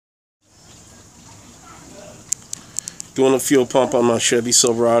Doing a fuel pump on my Chevy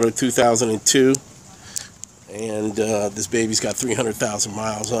Silverado 2002, and this baby's got 300,000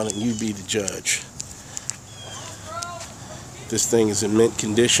 miles on it, and you be the judge. This thing is in mint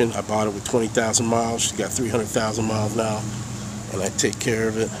condition. I bought it with 20,000 miles. She's got 300,000 miles now, and I take care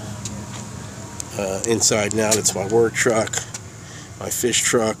of it. Inside and out, it's my work truck, my fish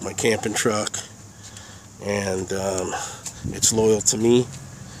truck, my camping truck, and it's loyal to me,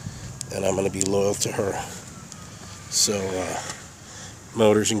 and I'm going to be loyal to her. So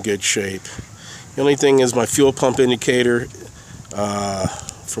motor's in good shape. The only thing is my fuel pump indicator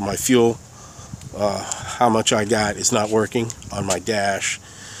for my fuel, how much I got, is not working on my dash.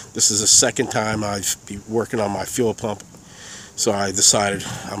 This is the second time I've been working on my fuel pump, so I decided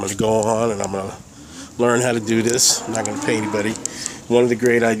I'm going to go on and I'm going to learn how to do this. I'm not going to pay anybody. One of the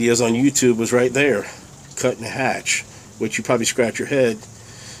great ideas on YouTube was right there, cutting a hatch, which you probably scratch your head.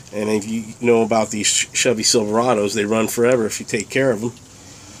 And if you know about these Chevy Silverados, they run forever if you take care of them.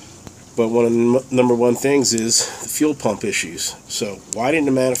 But one of the number one things is the fuel pump issues. So why didn't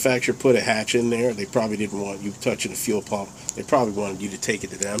the manufacturer put a hatch in there? They probably didn't want you touching the fuel pump. They probably wanted you to take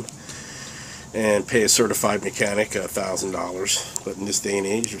it to them and pay a certified mechanic $1,000. But in this day and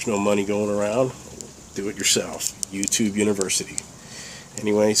age, there's no money going around. Do it yourself. YouTube University.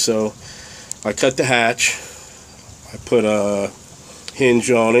 Anyway, so I cut the hatch. I put a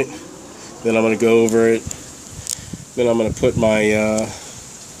hinge on it. Then I'm going to go over it. Then I'm going to put my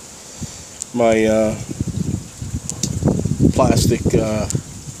plastic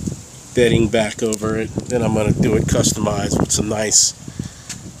bedding back over it. Then I'm going to do it customized with some nice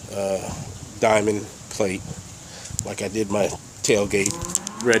diamond plate, like I did my tailgate,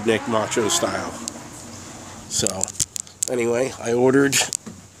 redneck macho style. So anyway, I ordered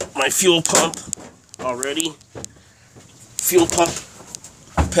my fuel pump already. Fuel pump,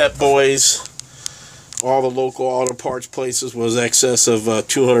 Pep Boys, all the local auto parts places was excess of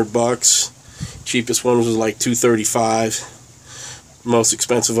 $200. Cheapest one was like $235. Most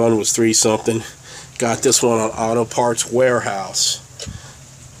expensive one was $3 something. Got this one on Auto Parts Warehouse,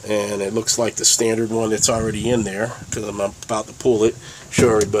 and it looks like the standard one that's already in there because I'm about to pull it, show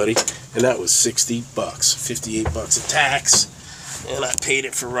everybody, and that was $60, $58 of tax, and I paid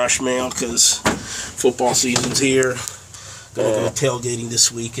it for rush mail because football season's here. Gonna go tailgating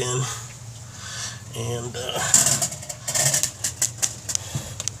this weekend, and